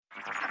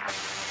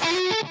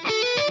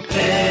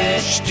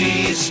HT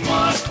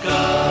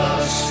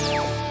Smartcast.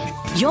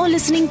 You're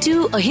listening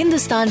to a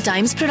Hindustan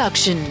Times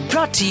production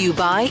brought to you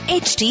by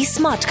HT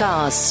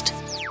Smartcast.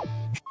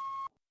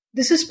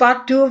 This is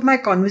part 2 of my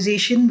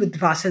conversation with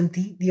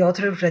Vaasanthi, the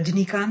author of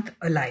Rajinikanth,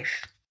 Alive.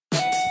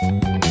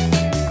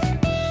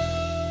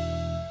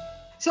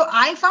 So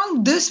I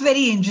found this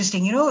very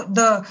interesting, while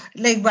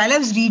I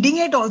was reading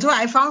it also,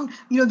 I found,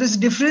 this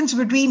difference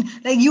between,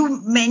 like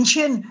you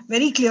mentioned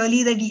very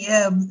clearly that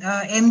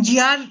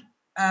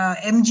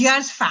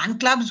MGR's fan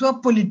clubs were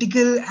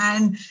political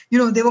and,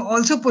 they were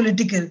also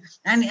political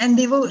and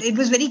it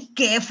was very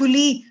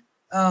carefully,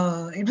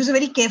 it was a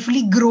very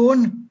carefully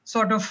grown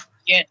sort of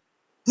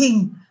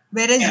thing.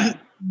 Whereas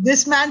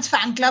this man's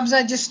fan clubs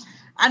are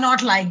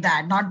not like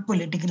that, not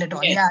political at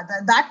all. Yes. Yeah,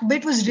 that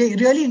bit was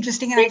really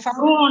interesting. And They I found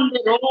grew on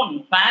their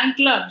own. Fan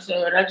clubs,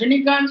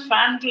 Rajinikanth's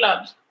fan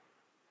clubs,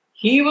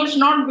 he was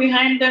not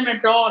behind them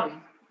at all.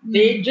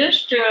 They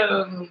just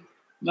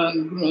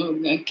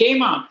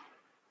came up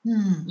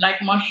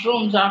like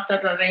mushrooms after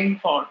a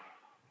rainfall,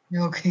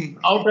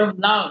 out of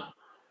love.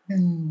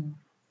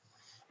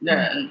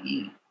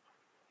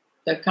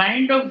 The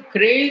kind of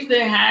craze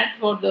they had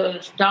for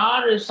the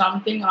star is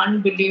something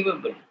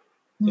unbelievable.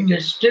 It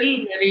is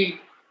still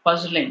very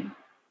puzzling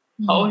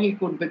how he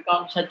could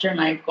become such an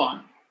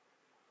icon.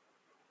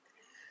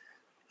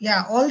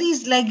 Yeah, all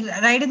these, like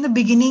right in the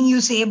beginning,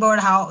 you say about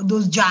how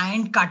those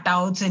giant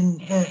cutouts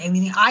and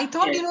everything. I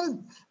thought,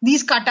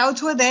 these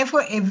cutouts were there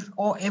for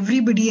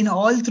everybody and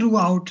all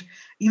throughout,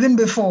 even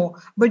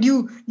before. But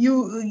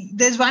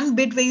there's one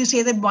bit where you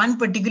say that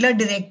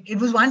it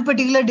was one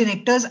particular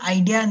director's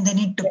idea and then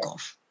it took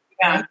off.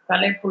 Yeah,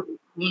 put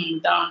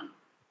down.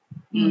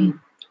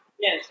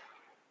 Yes.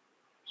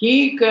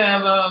 He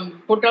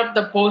put up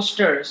the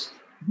posters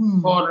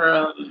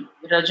for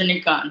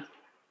Rajinikanth.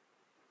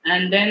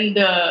 And then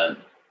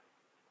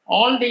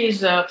all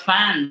these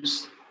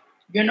fans,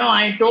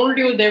 I told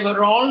you they were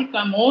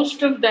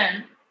most of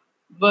them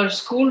were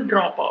school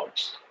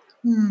dropouts.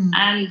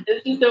 And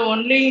this is the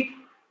only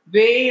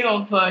way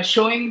of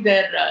showing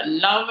their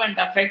love and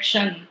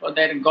affection for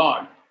their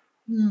God.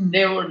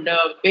 They would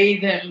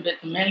bathe him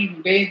with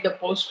milk, bathe the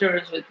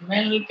posters with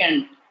milk,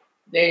 and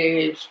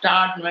they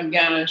start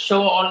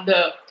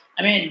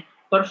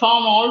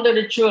perform all the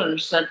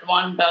rituals that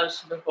one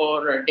does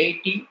before a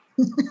deity.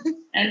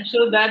 And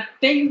so that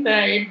thing,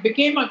 it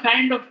became a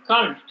kind of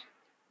cult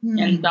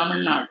in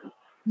Tamil Nadu.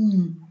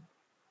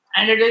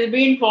 And it has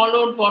been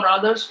followed for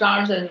other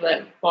stars as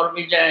well, for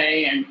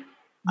Vijay and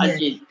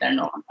Ajit and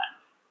all that.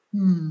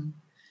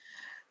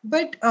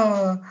 But,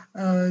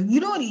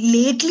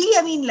 lately,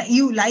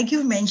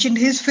 you've mentioned,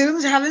 his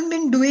films haven't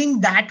been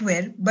doing that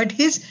well, but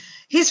his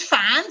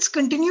fans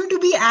continue to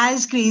be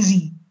as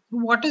crazy.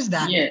 What is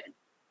that? Yeah.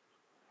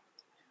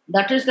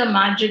 That is the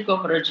magic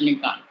of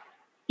Rajinikanth.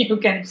 You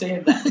can say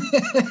that.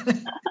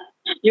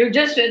 You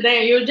just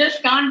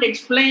can't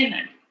explain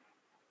it.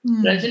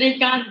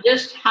 Rajinikanth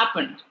just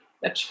happened.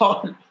 That's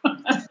all.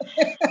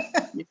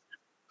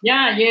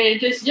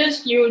 It is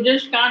just, you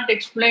just can't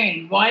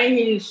explain why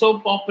he is so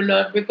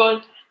popular,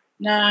 because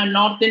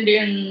North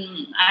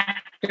Indian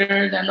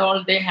actors and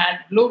all, they had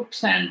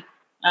looks, and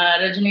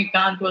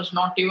Rajinikanth was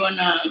not even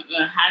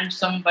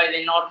handsome by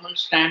the normal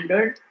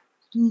standard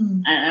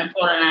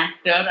for an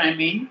actor,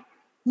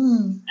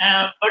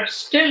 but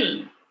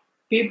still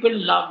people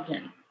loved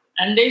him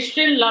and they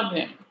still love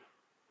him.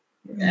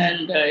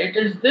 And it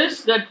is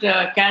this that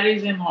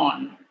carries him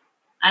on.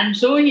 And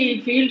so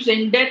he feels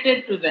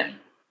indebted to them.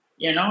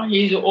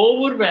 He's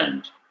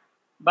overwhelmed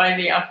by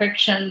the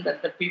affection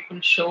that the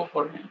people show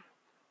for him.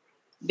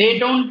 They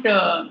don't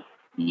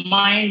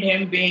mind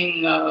him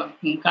being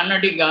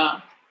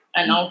Kannadiga,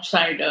 an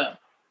outsider.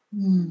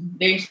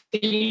 They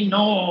see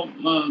no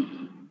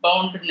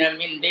boundary.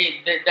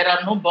 There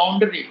are no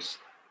boundaries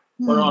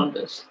for all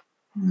this.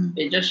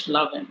 They just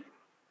love him.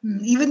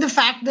 Even the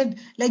fact that,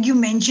 like you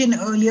mentioned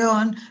earlier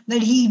on,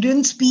 that he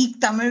didn't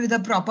speak Tamil with a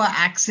proper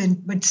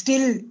accent, but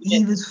still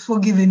he was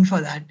forgiven for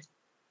that.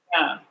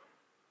 Yeah.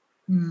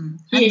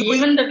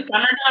 Even the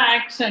Kannada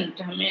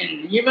accent,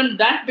 even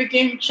that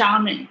became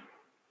charming,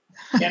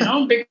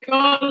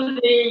 because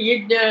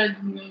it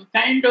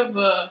kind of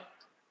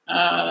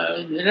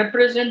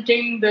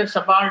representing the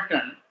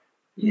subaltern.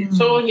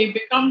 So he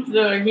becomes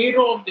the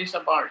hero of the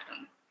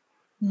subaltern.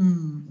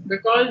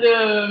 Because,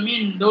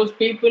 those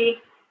people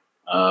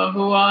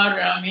who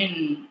are,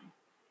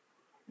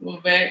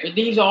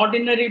 these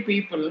ordinary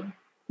people,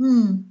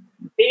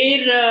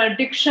 their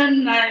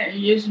diction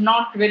is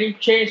not very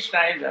chaste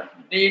either.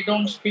 They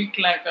don't speak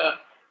like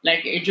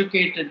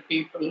educated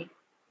people.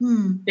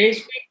 They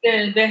speak.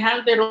 They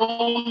have their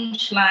own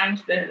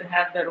slangs. They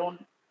have their own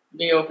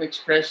way of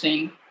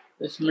expressing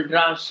this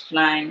Madras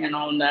slang and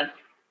all that.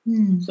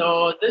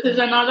 So this is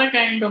another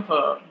kind of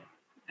a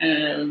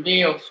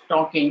way of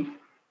talking.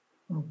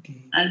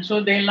 Okay. And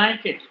so they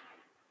like it.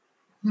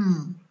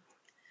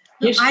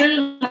 He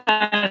still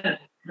has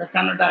the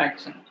Kannada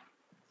accent.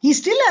 He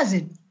still has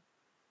it?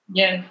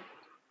 Yes,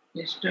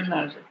 he still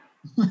has it.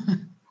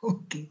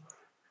 Okay.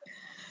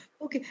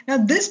 Okay. Now,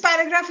 this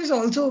paragraph is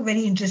also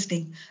very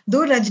interesting.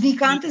 Though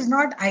Rajinikanth is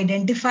not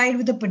identified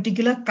with a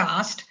particular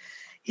caste,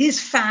 his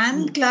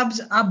fan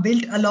clubs are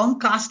built along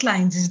caste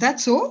lines. Is that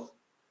so?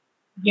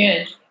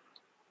 Yes.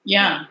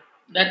 Yeah,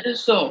 that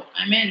is so.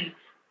 I mean,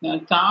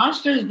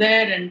 caste is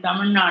there in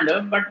Tamil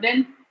Nadu, but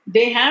then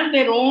they have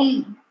their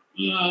own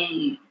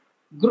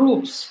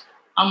groups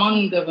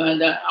among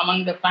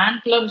the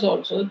fan clubs.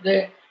 Also,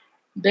 they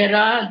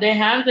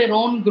have their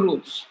own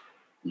groups,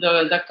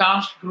 the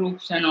caste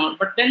groups and all.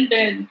 But then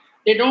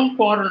they don't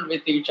quarrel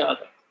with each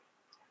other.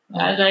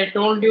 As I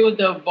told you,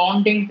 the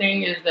bonding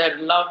thing is their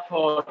love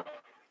for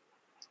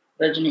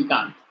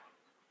Rajinikanth.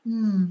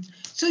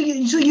 So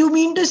you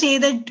mean to say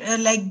that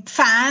like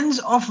fans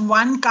of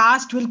one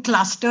caste will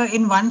cluster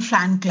in one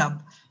fan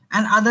club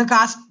and other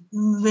caste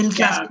will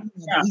cluster?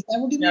 Yeah, Is that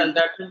what you yeah, mean?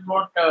 that is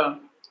what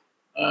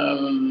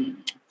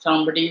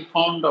somebody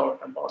found out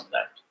about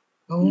that.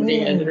 Somebody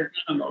has written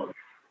about it.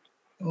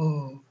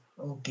 Oh,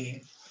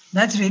 okay.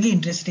 That's really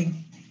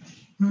interesting.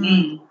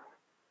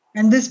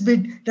 And this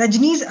bit,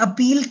 Rajini's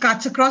appeal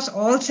cuts across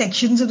all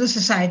sections of the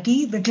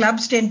society. The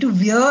clubs tend to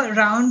veer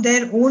around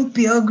their own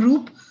peer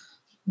groups,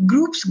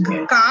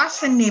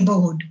 castes, and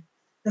neighborhood.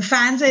 The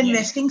fans are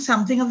investing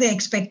something of their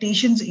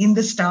expectations in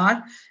the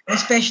star,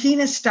 especially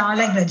in a star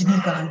like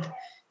Rajinikanth.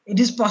 It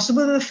is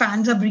possible that the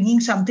fans are bringing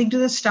something to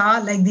the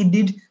star like they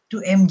did to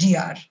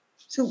MGR.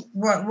 So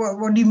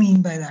what do you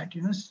mean by that?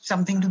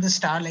 Something to the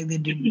star like they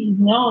did?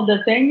 No,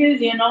 the thing is,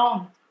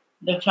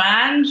 the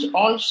fans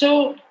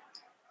also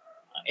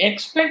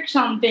expect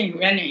something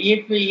when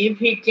if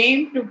he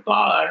came to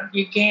power,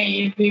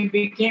 if he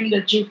became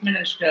the chief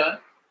minister.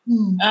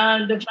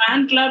 The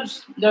fan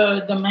clubs,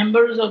 the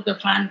members of the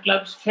fan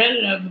clubs felt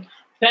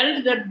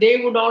that they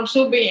would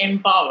also be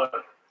empowered.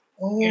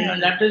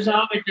 That is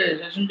how it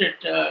is, isn't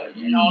it?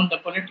 All the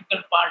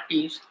political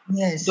parties,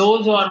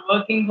 those who are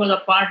working for the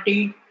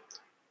party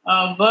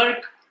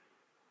work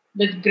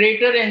with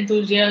greater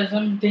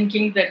enthusiasm,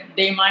 thinking that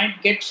they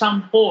might get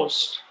some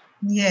post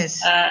at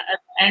the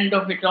end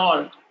of it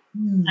all.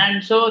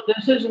 And so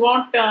this is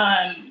what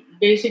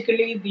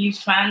basically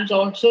these fans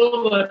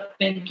also were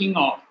thinking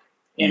of.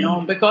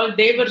 Because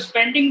they were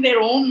spending their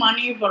own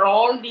money for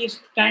all these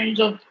kinds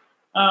of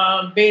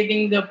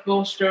bathing the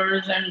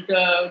posters and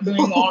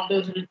doing all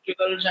those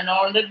rituals and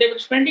all that. They were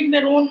spending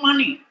their own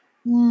money.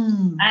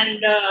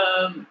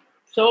 And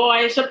so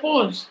I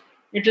suppose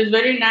it is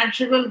very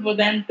natural for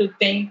them to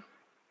think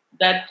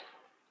that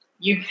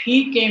if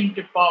he came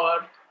to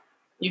power,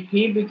 if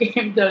he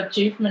became the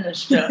chief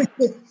minister,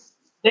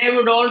 they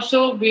would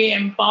also be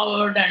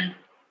empowered and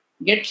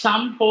get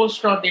some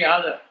post or the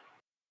other.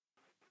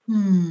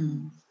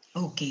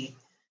 Okay.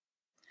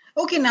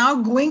 Okay, now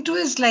going to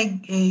his,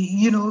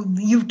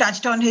 you've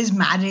touched on his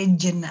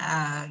marriage and,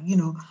 I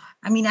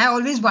mean, I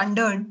always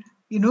wondered,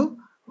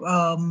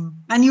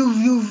 and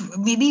you've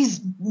maybe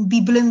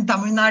people in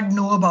Tamil Nadu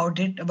know about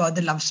it, about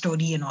the love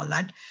story and all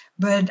that.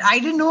 But I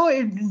didn't know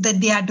that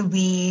they had to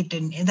wait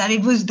and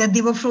that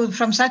they were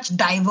from such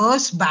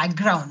diverse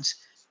backgrounds,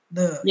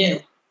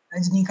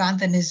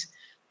 Rajinikanth and his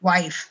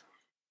wife.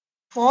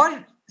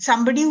 For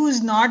somebody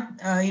who's not,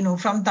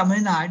 from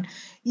Tamil Nadu,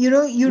 you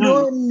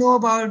don't know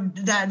about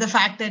the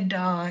fact that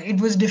it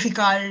was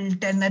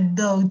difficult and that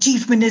the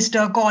chief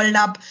minister called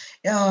up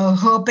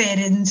her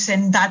parents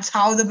and that's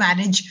how the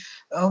marriage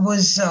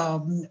was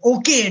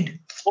okayed.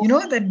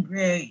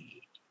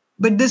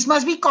 But this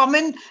must be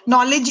common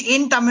knowledge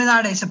in Tamil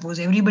Nadu, I suppose.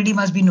 Everybody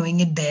must be knowing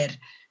it there.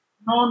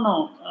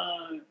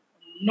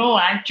 No,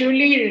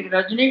 actually,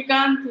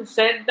 Rajinikanth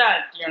said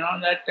that,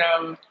 that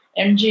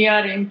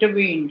MGR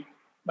intervened.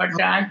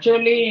 But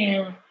actually,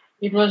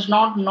 it was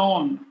not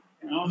known.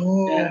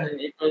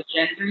 It was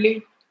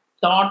generally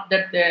thought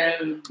that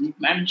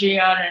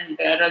MGR and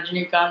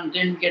Rajinikanth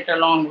didn't get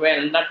along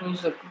well. That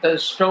was the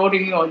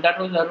story, or that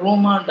was a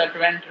rumor that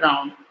went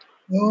around.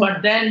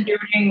 But then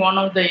during one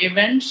of the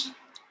events,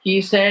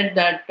 he said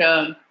that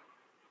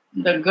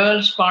the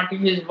girls' party,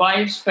 his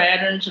wife's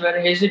parents, were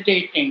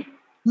hesitating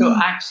to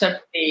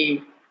accept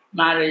the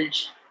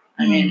marriage.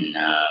 I mean,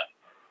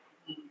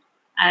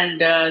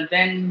 and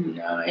then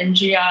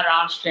MGR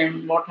asked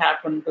him what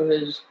happened to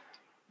his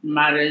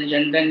marriage,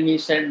 and then he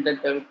said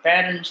that the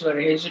parents were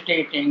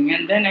hesitating,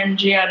 and then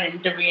MGR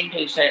intervened,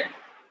 he said.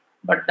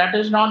 But that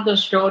is not the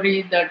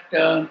story that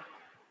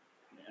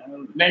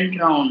went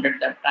round at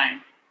that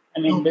time. I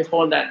mean,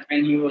 before that,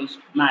 when he was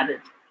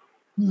married.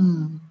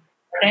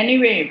 But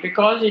anyway,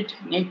 because it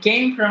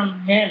came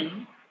from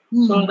him,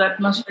 so that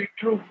must be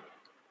true.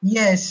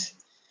 Yes.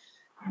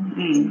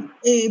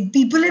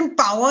 People in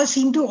power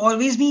seem to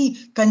always be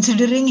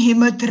considering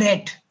him a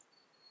threat.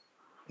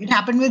 It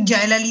happened with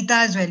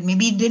Jayalalithaa as well.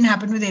 Maybe it didn't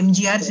happen with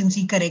MGR since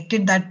he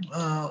corrected that.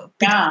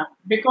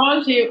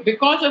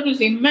 Because of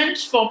his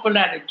immense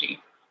popularity.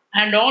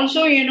 And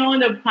also,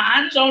 the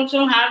fans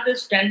also have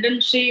this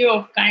tendency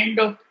of kind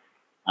of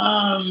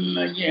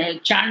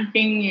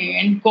chanting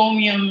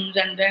encomiums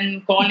and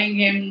then calling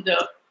him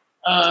the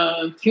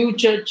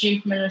future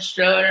chief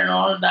minister and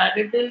all that.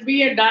 It will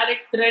be a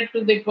direct threat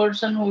to the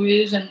person who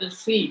is in the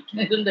seat,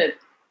 isn't it?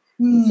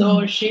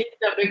 So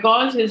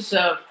because his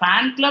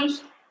fan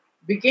clubs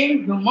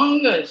became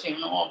humongous,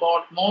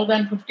 about more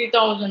than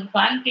 50,000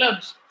 fan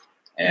clubs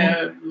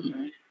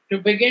to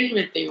begin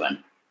with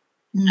even.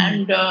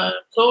 And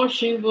so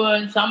she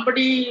was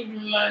somebody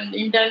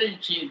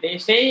intelligent. They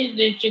say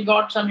that she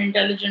got some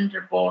intelligent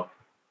report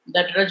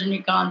that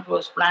Rajinikanth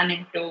was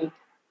planning to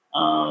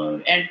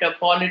enter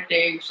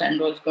politics and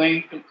was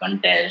going to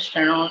contest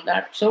and all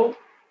that. So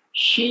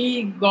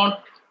she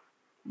felt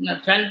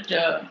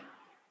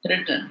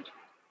threatened.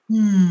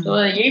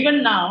 So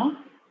even now,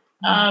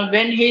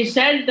 when he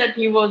said that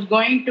he was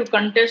going to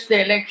contest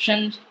the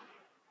elections,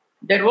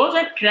 there was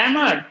a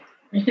tremor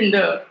in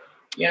the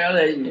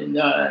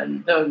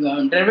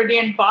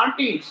Dravidian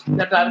parties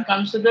that are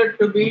considered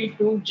to be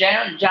two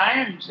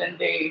giants in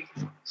the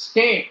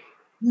state.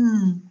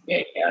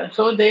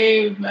 So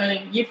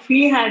if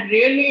he had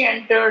really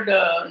entered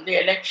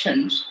the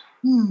elections,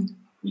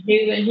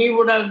 he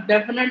would have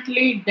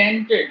definitely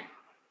dented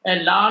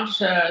a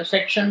large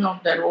section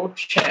of their vote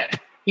share.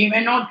 He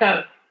may not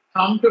have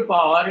come to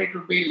power. It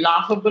would be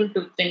laughable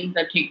to think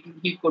that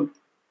he could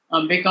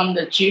become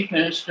the chief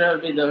minister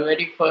with the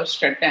very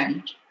first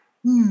attempt.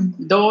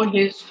 Though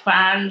his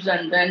fans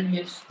and then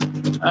his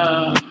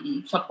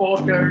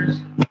supporters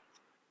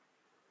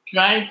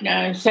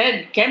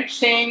kept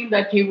saying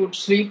that he would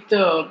sweep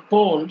the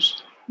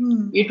polls,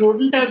 it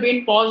wouldn't have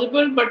been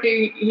possible, but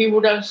he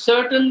would have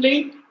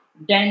certainly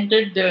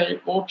dented the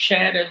vote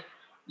share. A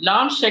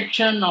large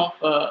section of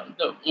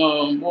the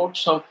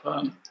votes of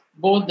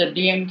both the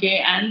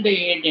DMK and the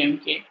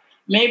ADMK.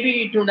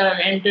 Maybe it would have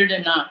entered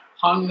in a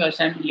hung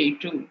assembly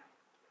too.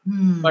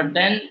 But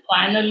then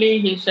finally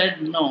he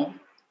said no.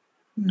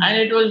 And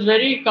it was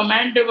very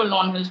commendable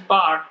on his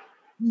part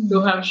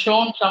to have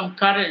shown some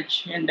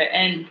courage in the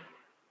end,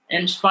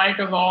 in spite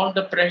of all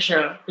the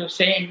pressure, to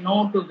say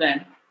no to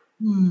them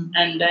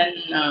and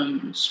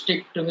then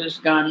stick to his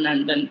gun.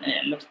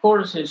 And of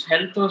course, his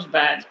health was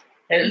bad.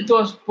 Health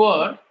was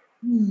poor.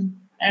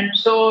 And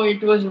so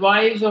it was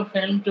wise of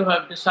him to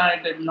have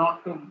decided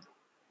not to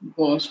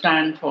go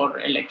stand for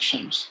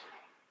elections.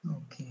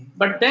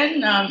 But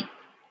then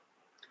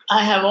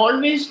I have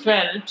always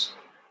felt,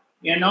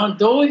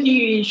 though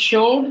he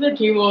showed that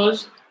he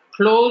was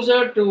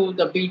closer to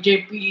the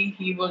BJP,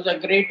 he was a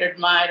great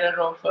admirer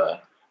of,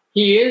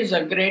 he is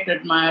a great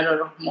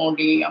admirer of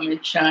Modi,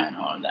 Amit Shah and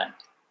all that.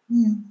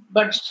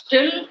 But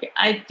still,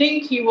 I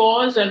think he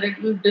was a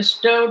little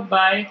disturbed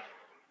by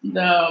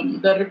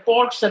the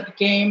reports that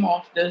came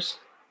of this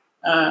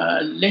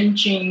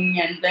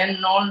lynching and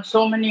then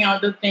so many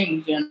other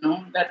things,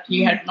 that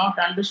he had not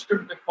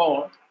understood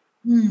before.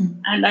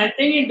 And I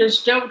think it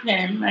disturbed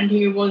him, and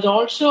he was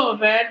also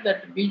aware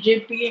that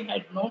BJP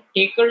had no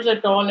takers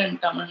at all in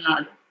Tamil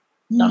Nadu.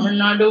 Tamil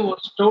Nadu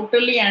was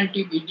totally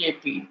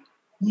anti-BJP.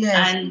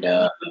 And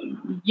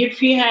if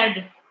he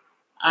had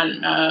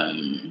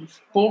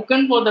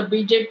spoken for the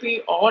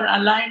BJP or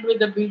aligned with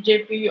the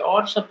BJP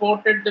or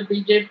supported the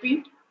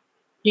BJP,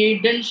 he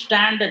didn't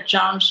stand a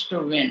chance to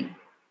win.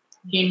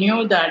 He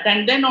knew that.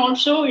 And then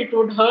also it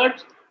would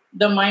hurt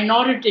the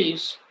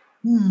minorities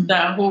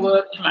who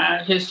were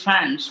his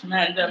fans.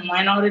 The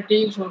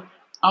minorities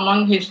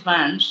among his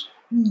fans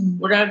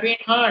would have been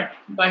hurt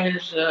by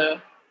his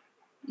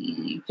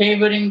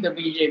favoring the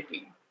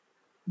BJP.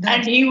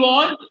 And he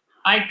was,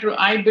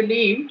 I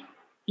believe,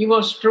 he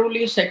was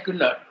truly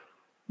secular.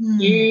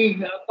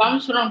 He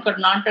comes from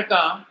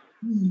Karnataka,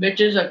 which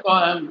is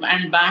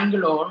and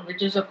Bangalore,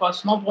 which is a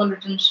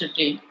cosmopolitan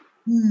city.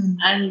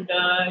 And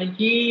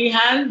he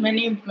has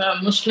many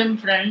Muslim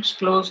friends,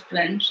 close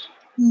friends.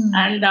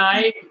 And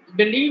I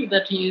believe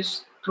that he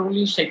is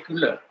truly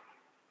secular.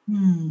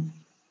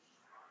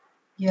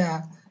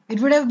 Yeah, it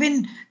would have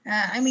been,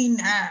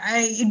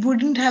 it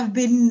wouldn't have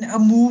been a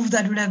move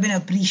that would have been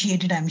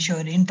appreciated, I'm sure,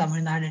 in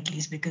Tamil Nadu at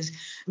least, because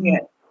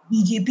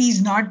BJP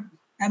is not,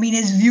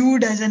 is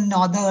viewed as a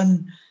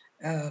northern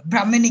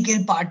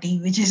Brahminical party,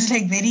 which is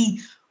like very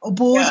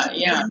opposed to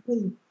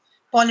the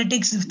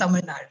politics of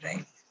Tamil Nadu,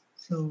 right?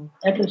 So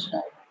that is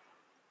right.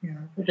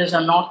 It is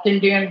a North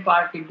Indian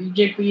party.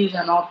 BJP is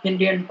a North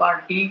Indian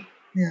party.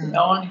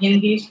 All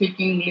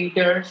Hindi-speaking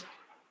leaders,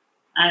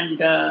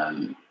 and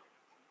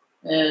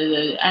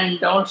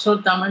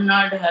also Tamil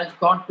Nadu has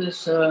got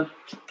this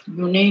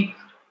unique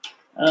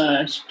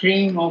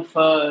stream of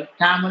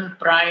Tamil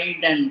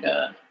pride and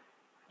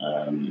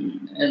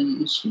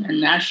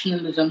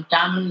nationalism,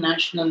 Tamil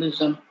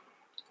nationalism,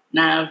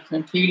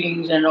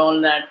 feelings and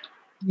all that.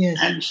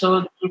 And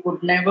so they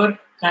would never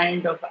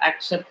kind of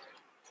accept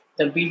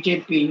the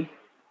BJP.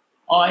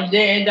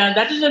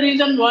 That is the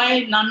reason why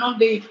none of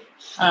the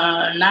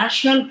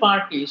national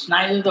parties,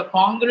 neither the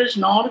Congress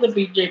nor the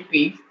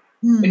BJP,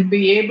 will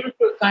be able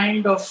to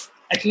kind of,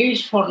 at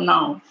least for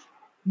now,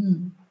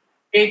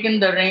 take in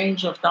the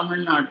reins of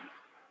Tamil Nadu.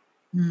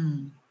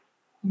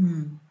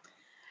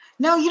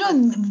 Now,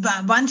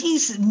 once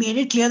he's made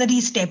it clear that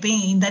he's stepping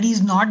in, that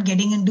he's not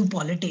getting into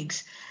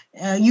politics,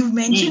 you've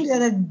mentioned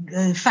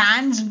that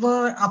fans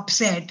were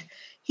upset.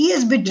 He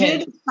has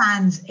betrayed his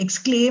fans,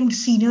 exclaimed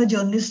senior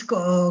journalist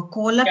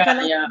Kola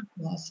Kala.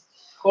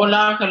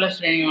 Kolakala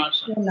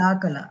Srinivasan.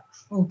 Kolakala.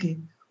 Okay.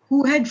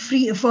 Who had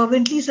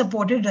fervently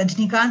supported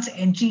Rajinikanth's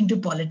entry into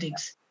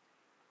politics.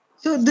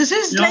 So this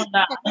is I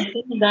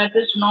think that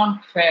is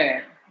not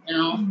fair.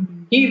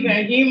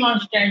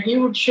 He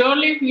would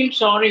surely feel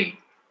sorry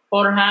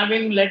for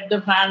having let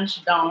the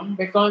fans down,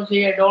 because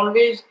he had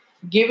always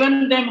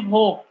given them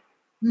hope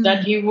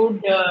that he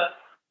would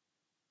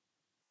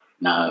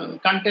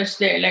contest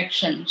the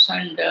elections,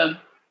 and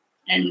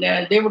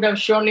they would have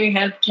surely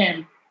helped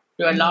him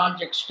to a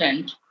large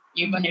extent,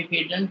 even if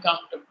he didn't come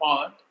to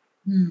power.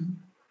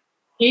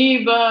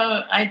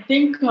 I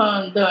think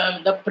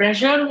the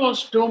pressure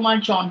was too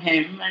much on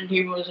him, and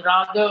he was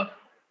rather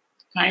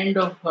kind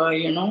of,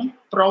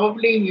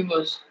 probably he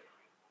was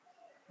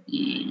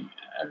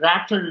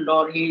rattled,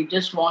 or he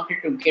just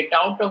wanted to get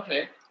out of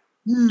it.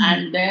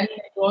 And then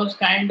it was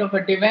kind of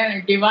a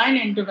divine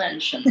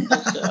intervention,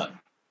 this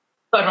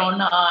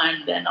corona,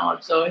 and then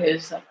also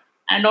his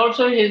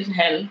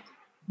health.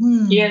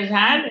 He has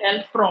had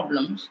health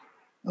problems.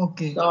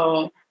 Okay.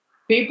 So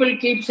people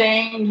keep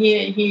saying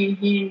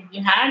he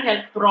had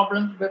health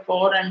problems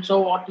before, and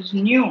so what is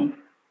new?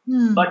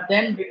 But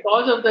then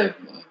because of the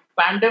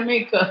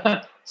pandemic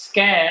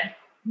scare,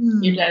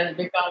 it has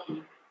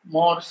become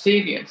more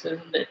serious,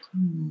 isn't it?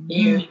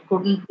 He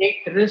couldn't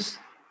take risks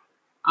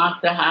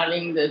after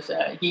having this.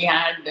 He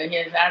has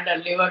had a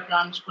liver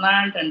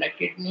transplant and a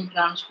kidney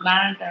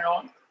transplant and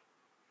all.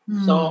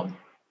 So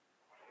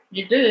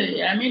it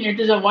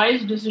is a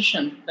wise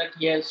decision that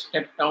he has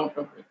stepped out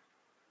of it.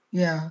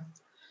 Yeah.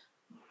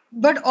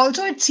 But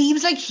also it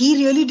seems like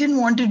he really didn't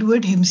want to do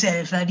it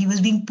himself, that he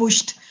was being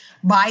pushed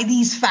by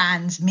these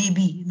fans,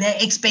 maybe their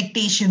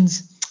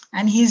expectations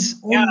and his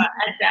own. Yeah,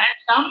 at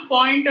some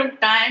point of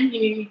time,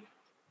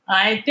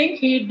 I think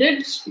he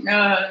did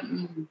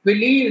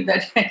believe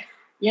that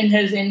in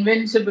his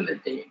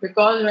invincibility,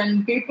 because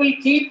when people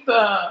keep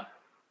telling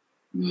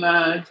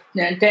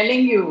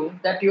you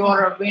that you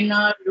are a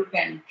winner, you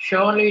can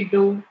surely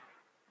do.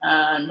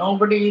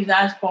 Nobody is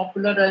as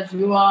popular as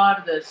you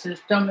are. The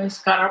system is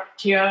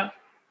corrupt here.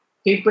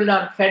 People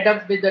are fed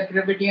up with the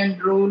Dravidian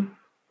rule,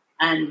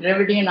 and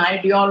Dravidian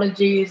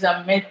ideology is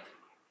a myth.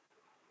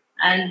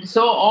 And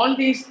so all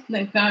these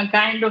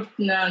kind of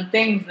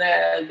things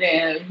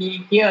he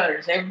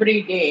hears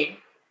every day.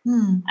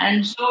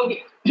 And so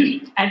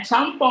at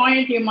some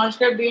point he must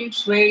have been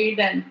swayed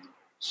and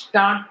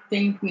started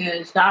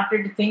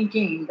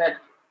thinking that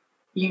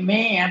he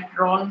may,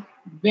 after all,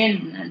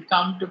 win and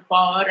come to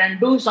power and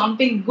do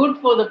something good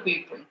for the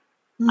people.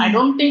 I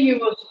don't think he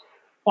was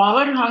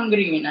power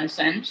hungry in a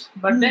sense,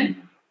 but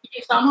then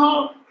he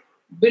somehow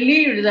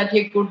believed that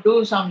he could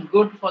do some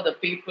good for the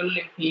people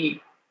if he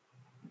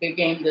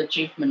became the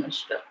chief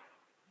minister.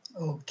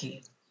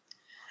 Okay.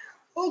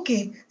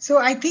 So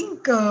I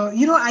think,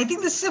 I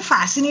think this is a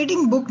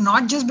fascinating book,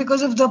 not just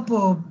because of the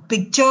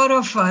picture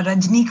of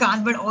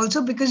Rajinikanth, but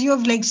also because you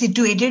have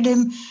situated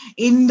him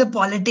in the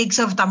politics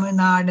of Tamil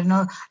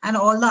Nadu and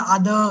all the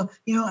other,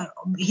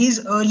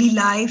 his early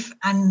life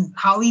and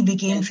how he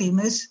became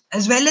famous,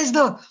 as well as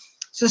the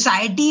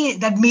society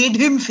that made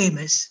him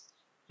famous,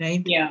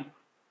 right? Yeah.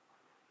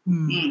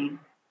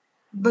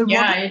 But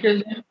it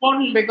is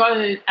important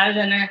because as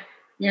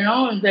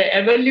the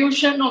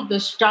evolution of the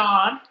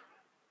star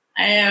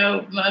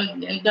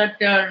that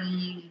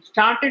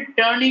started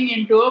turning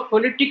into a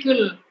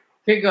political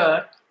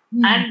figure.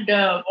 And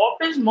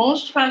what is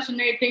most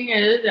fascinating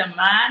is a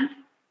man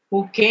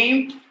who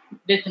came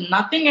with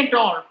nothing at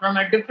all from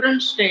a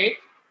different state,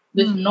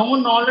 with no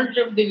knowledge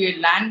of the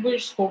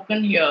language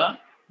spoken here,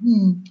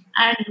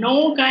 and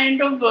no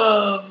kind of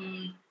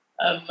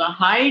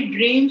high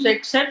dreams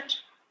except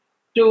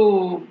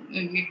to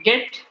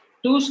get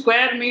 2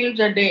 square meals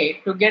a day,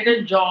 to get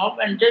a job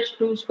and just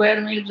 2 square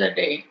meals a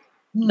day.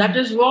 That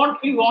is what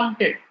he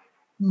wanted.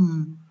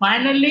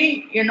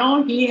 Finally,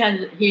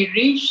 he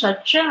reached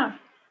such a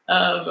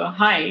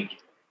height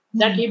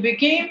that he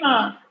became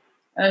a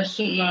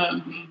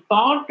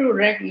power to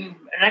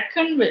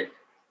reckon with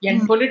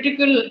in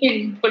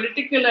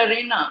political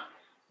arena,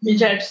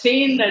 which had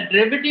seen the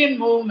Dravidian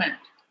movement,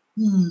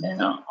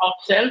 of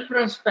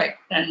self-respect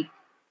and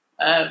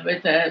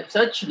with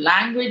such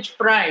language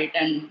pride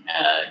and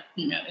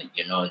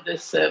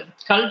this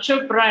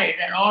culture pride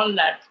and all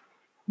that.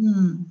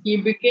 He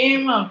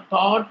became a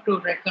power to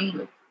reckon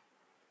with.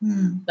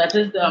 That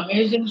is the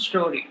amazing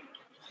story.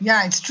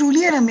 Yeah, it's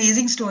truly an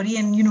amazing story,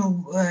 and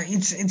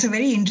it's a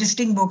very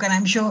interesting book, and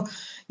I'm sure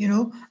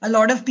a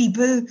lot of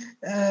people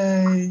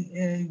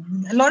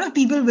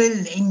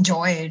will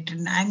enjoy it.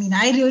 And I mean,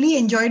 I really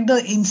enjoyed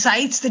the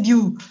insights that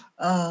you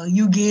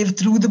gave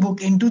through the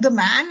book into the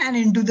man and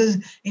into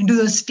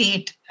the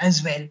state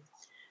as well.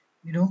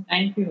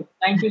 Thank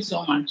you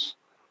so much.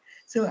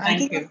 So I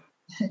think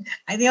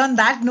on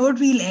that note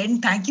we'll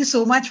end. Thank you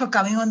so much for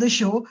coming on the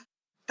show.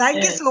 Thank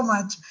you so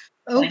much.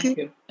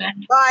 Okay. Thank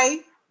you. Bye.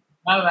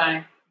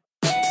 Bye.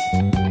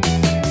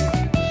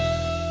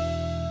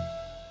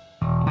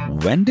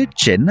 When did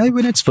Chennai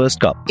win its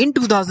first cup? In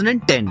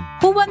 2010.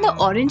 Who won the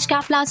Orange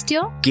Cap last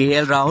year?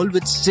 KL Rahul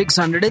with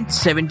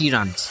 670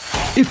 runs.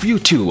 If you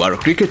too are a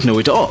cricket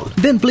know-it-all,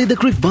 then play the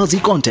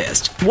Crickbazi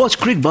contest. Watch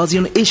Crickbazi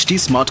on HT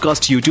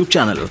Smartcast YouTube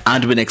channel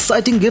and win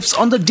exciting gifts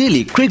on the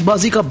daily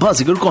Crickbazi Ka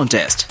Bazigar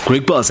contest.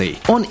 Crickbazi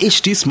on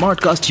HT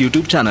Smartcast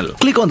YouTube channel.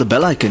 Click on the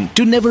bell icon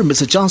to never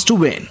miss a chance to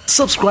win.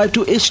 Subscribe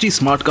to HT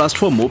Smartcast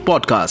for more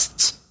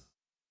podcasts.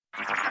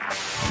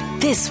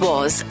 This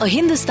was a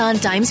Hindustan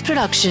Times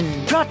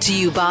production brought to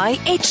you by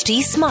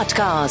HT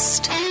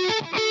Smartcast.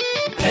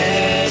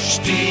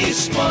 HT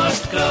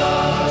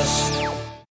Smartcast.